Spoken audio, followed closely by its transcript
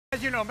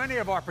As you know, many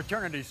of our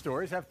paternity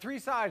stories have three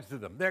sides to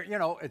them. You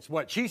know, it's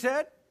what she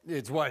said,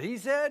 it's what he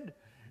said,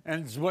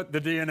 and it's what the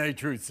DNA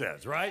truth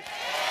says, right?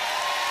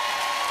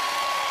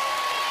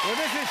 Well,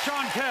 this is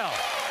Shantal.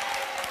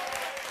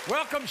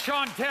 Welcome,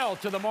 Shantal,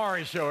 to the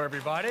Maury Show,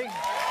 everybody.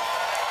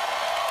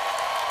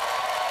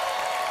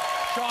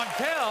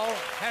 Shantal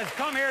has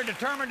come here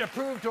determined to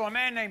prove to a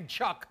man named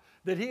Chuck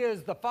that he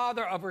is the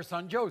father of her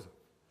son, Joseph.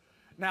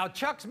 Now,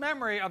 Chuck's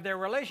memory of their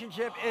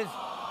relationship is...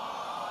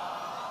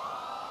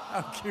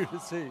 How cute to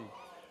see.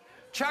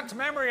 Chuck's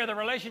memory of the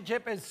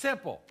relationship is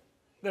simple.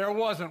 There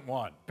wasn't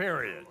one,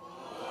 period.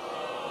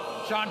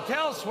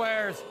 Shantal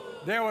swears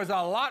there was a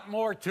lot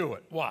more to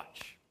it.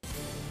 Watch.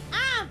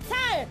 I'm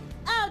tired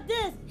of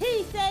this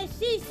he say,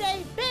 she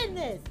say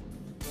business.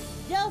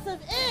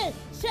 Joseph is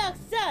Chuck's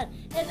son,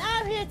 and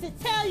I'm here to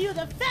tell you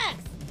the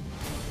facts.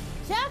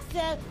 Chuck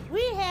said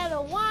we had a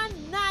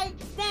one-night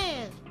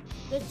stand.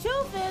 The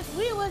truth is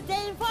we was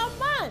dating for a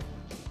month.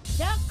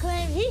 Chuck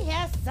claimed he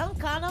has some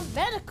kind of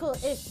medical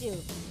issue.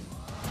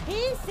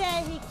 He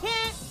said he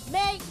can't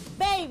make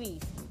babies.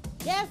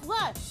 Guess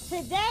what?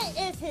 Today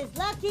is his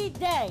lucky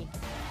day.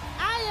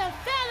 I am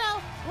fed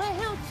up with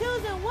him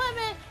choosing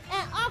women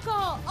and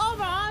alcohol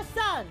over our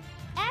son.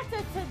 After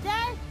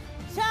today,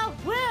 Chuck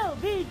will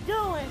be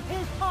doing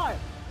his part.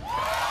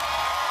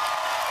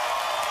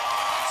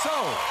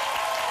 So,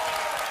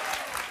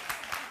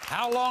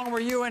 how long were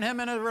you and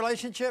him in a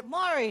relationship?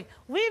 Maury,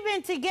 we've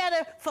been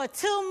together for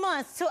 2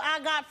 months till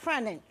I got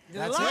pregnant.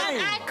 That's when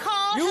it. I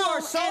called him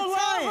and told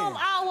him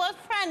I was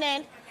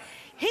pregnant,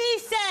 he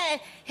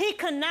said he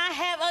could not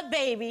have a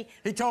baby.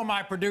 He told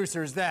my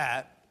producers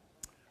that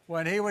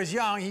when he was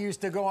young, he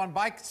used to go on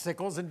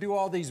bicycles and do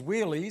all these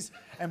wheelies,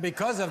 and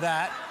because of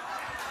that...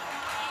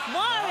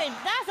 Maury,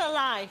 that's a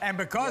lie. And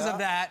because of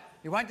that,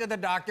 he went to the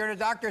doctor, and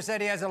the doctor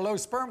said he has a low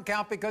sperm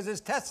count because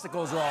his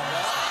testicles are all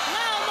messed up. No,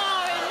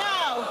 Maury, no.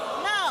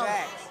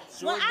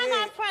 When I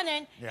got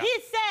pregnant, he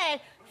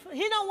said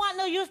he don't want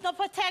no use no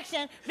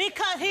protection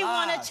because he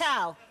want a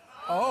child.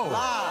 Oh.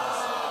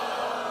 Lies.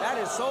 That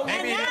is so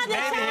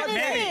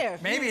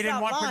maybe he didn't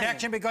want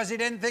protection because he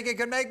didn't think he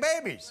could make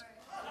babies.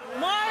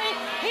 Maury,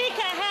 he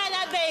can have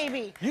that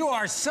baby. You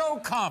are so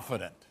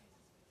confident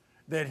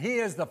that he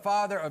is the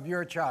father of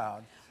your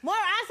child. Maury,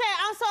 I said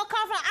I'm so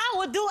confident I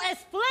would do a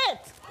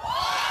split.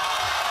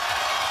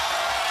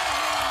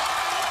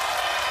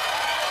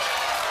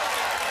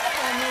 That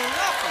don't mean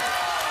nothing.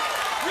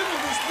 You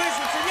can do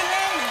splits until your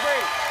legs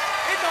break.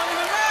 It don't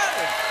even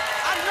matter.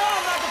 I know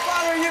I'm not the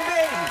father of your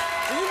baby,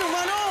 so you can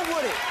run on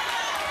with it.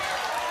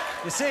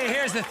 You see,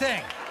 here's the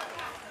thing.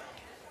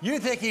 You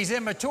think he's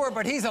immature,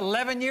 but he's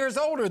 11 years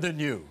older than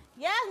you.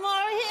 Yes,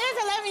 Maury, he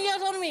is 11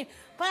 years older than me,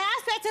 but I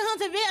expected him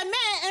to be a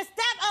man and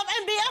step up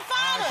and be a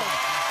father.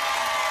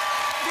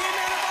 Be a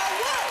man about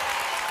what?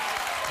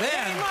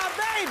 Then, he's my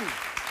baby.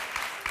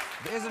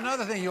 There's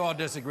another thing you all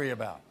disagree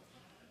about.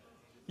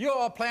 You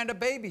all planned a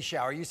baby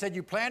shower. You said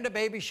you planned a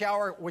baby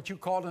shower, what you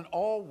called an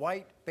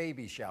all-white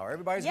baby shower.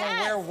 Everybody's going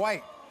to wear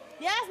white.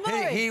 Yes,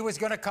 Maury. He was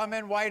going to come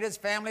in white. His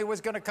family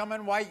was going to come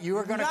in white. You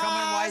were going to come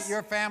in white.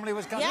 Your family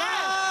was coming in white.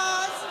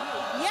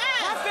 Yes.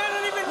 My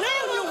family didn't even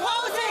know you. Why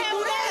would they do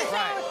that?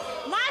 Right.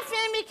 My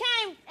family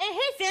came, and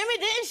his family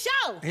didn't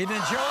show. He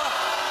didn't show up,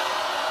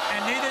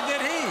 and neither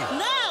did he.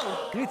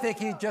 No. You think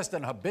he's just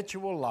an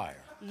habitual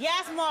liar.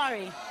 Yes,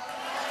 Maury.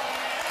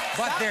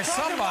 But there's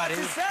somebody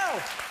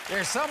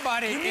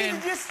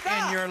in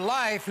your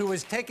life who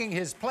is taking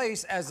his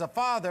place as a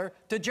father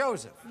to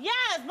Joseph.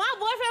 Yes, my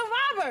boyfriend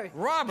Robert.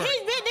 Robert. He's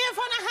been there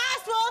from the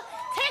hospital,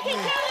 taking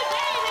care of the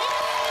baby.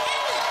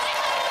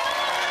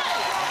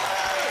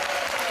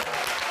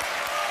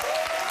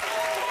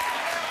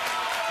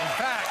 In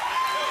fact,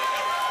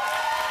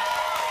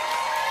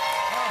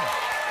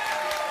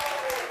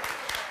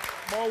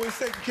 Robert. Always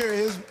taking care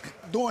of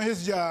doing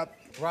his job.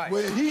 Right.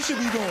 What he should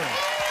be doing.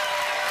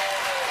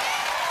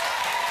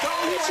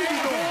 He should be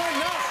doing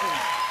nothing.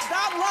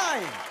 Stop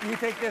lying. You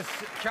think this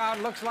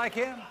child looks like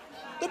him?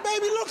 The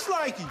baby looks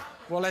like him.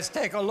 Well, let's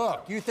take a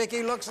look. You think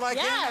he looks like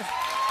him? Yes.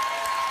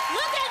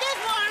 Look at this,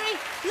 Maury.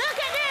 Look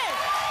at this.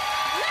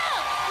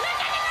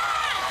 Look at the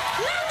eye.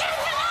 Look at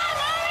the eye,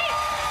 Maury.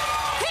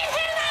 He's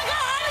not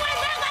going all the way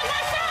back like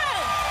my son.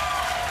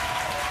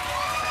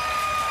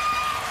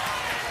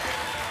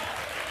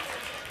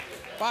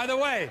 By the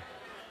way,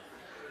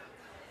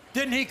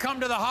 didn't he come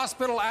to the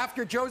hospital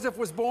after Joseph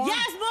was born?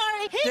 Yes, Maury.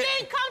 He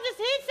didn't come to,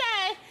 he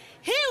said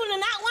he would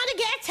not want to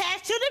get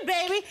attached to the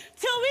baby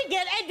till we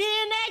get a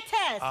DNA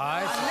test. I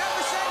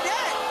never said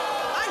that.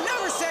 I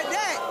never said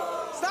that.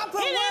 Stop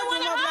putting words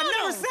in my mouth. I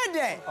never said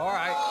that. All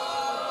right.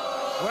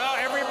 Well,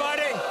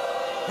 everybody,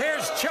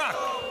 here's Chuck.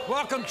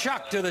 Welcome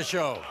Chuck to the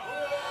show.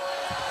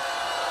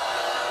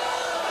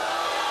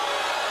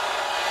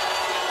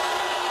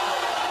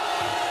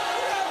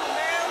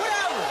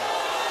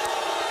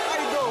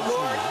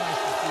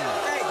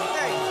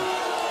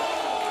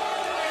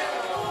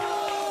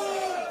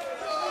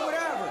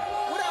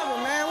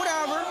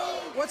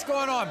 What's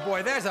going on,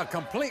 boy? There's a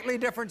completely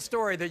different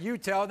story that you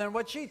tell than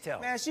what she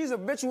tells. Man, she's a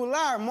habitual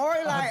liar,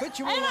 Maury. Like,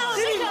 habitual liar.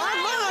 She didn't, my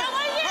mom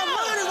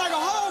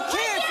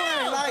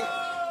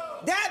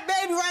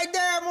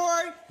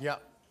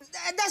Yep.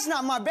 That's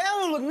not my baby. I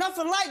don't look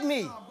nothing like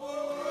me.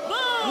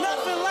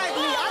 Nothing like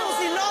me. I don't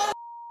see no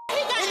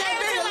He got in that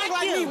baby everything that look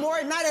like like me, you.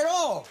 Maury. Not at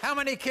all. How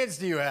many kids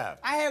do you have?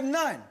 I have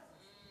none.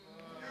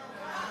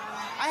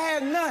 I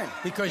have none.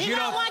 Because You you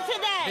got don't. one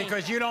today.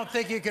 Because you don't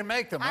think you can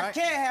make them, I right?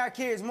 can't have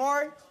kids,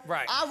 Maury.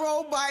 Right. I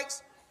rode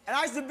bikes, and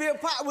I used to be a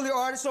pot wheelie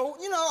artist, so,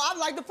 you know, I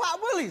like to pop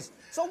wheelies.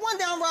 So one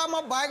day I'm riding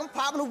my bike, I'm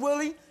popping a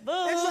wheelie. Boo.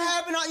 And so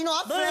happened, you know,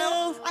 I Boo.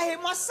 fell, I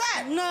hit my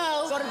sack.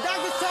 No. So the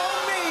doctor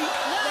told me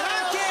that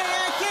I can't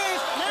have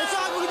kids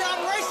until I can get the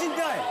operation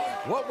done.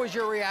 What was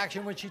your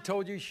reaction when she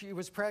told you she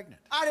was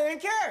pregnant? I didn't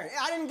care.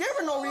 I didn't give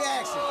her no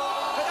reaction.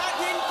 Because I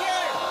didn't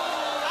care.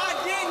 I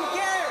didn't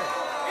care.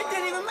 It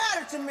didn't even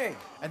matter to me.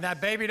 And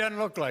that baby doesn't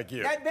look like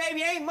you. That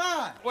baby ain't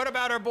mine. What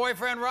about her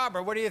boyfriend,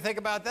 Robert? What do you think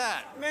about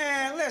that?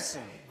 Man,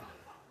 listen.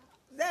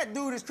 That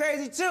dude is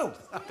crazy, too.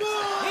 He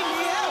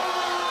need help.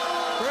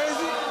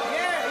 Crazy?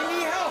 Yeah, he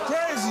need help.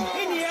 Crazy.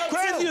 He need help,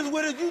 Crazy too. is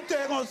with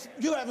it.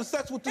 You having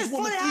sex with this It's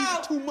woman funny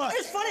how too much.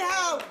 It's funny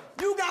how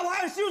you got with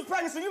her and she was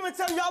pregnant, so you been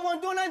telling y'all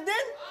wasn't doing nothing then?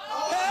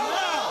 Hell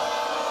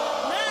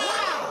no.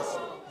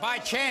 Lies. By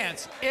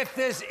chance, if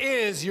this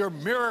is your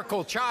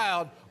miracle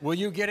child, will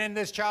you get in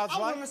this child's I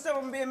life? want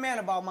myself and be a man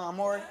about mine,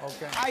 Maury.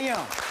 Okay. I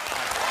am.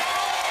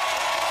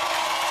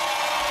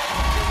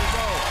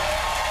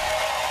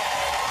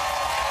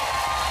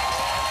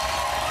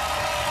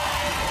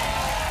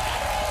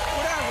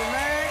 Whatever,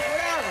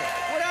 man.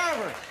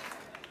 Whatever.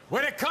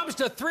 When it comes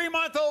to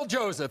 3-month-old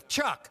Joseph,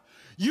 Chuck,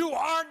 you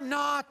are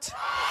not. I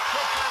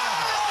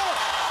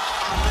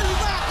really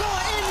rock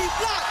on any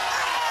block.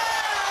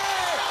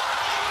 Hey!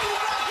 I really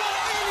rock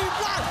on any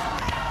block.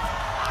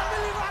 I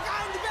really rock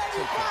out in the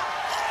baby block.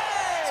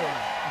 Hey!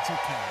 It's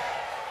okay.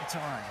 It's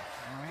all right.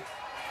 All right.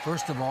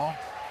 First of all,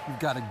 you've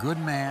got a good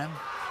man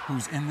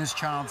who's in this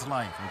child's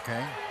life,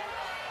 okay?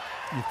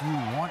 If you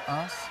want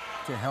us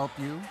to help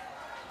you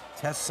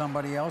test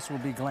somebody else, we'll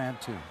be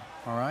glad to.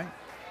 All right?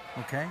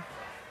 Okay?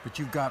 But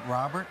you've got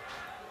Robert.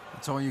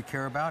 That's all you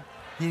care about.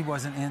 He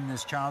wasn't in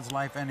this child's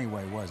life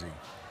anyway, was he?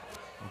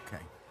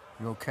 Okay.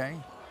 You okay?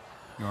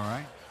 You all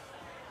right?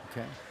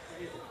 Okay.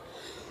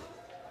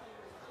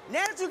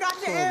 Now that you got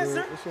the all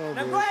answer, good. It's all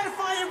now good. go ahead and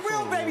find your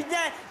real baby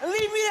dad and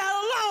leave me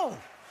that alone.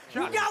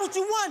 You got what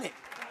you wanted.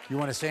 You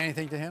want to say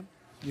anything to him?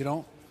 You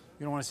don't?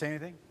 You don't want to say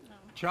anything? No.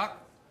 Chuck,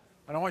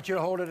 I don't want you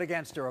to hold it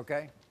against her,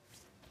 okay?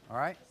 All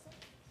right?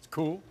 It's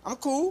cool. I'm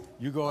cool.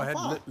 You go I'm ahead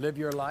and fine. live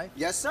your life.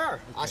 Yes, sir.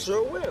 I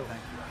sure will.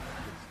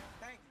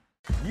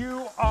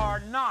 You are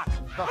not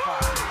the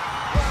father.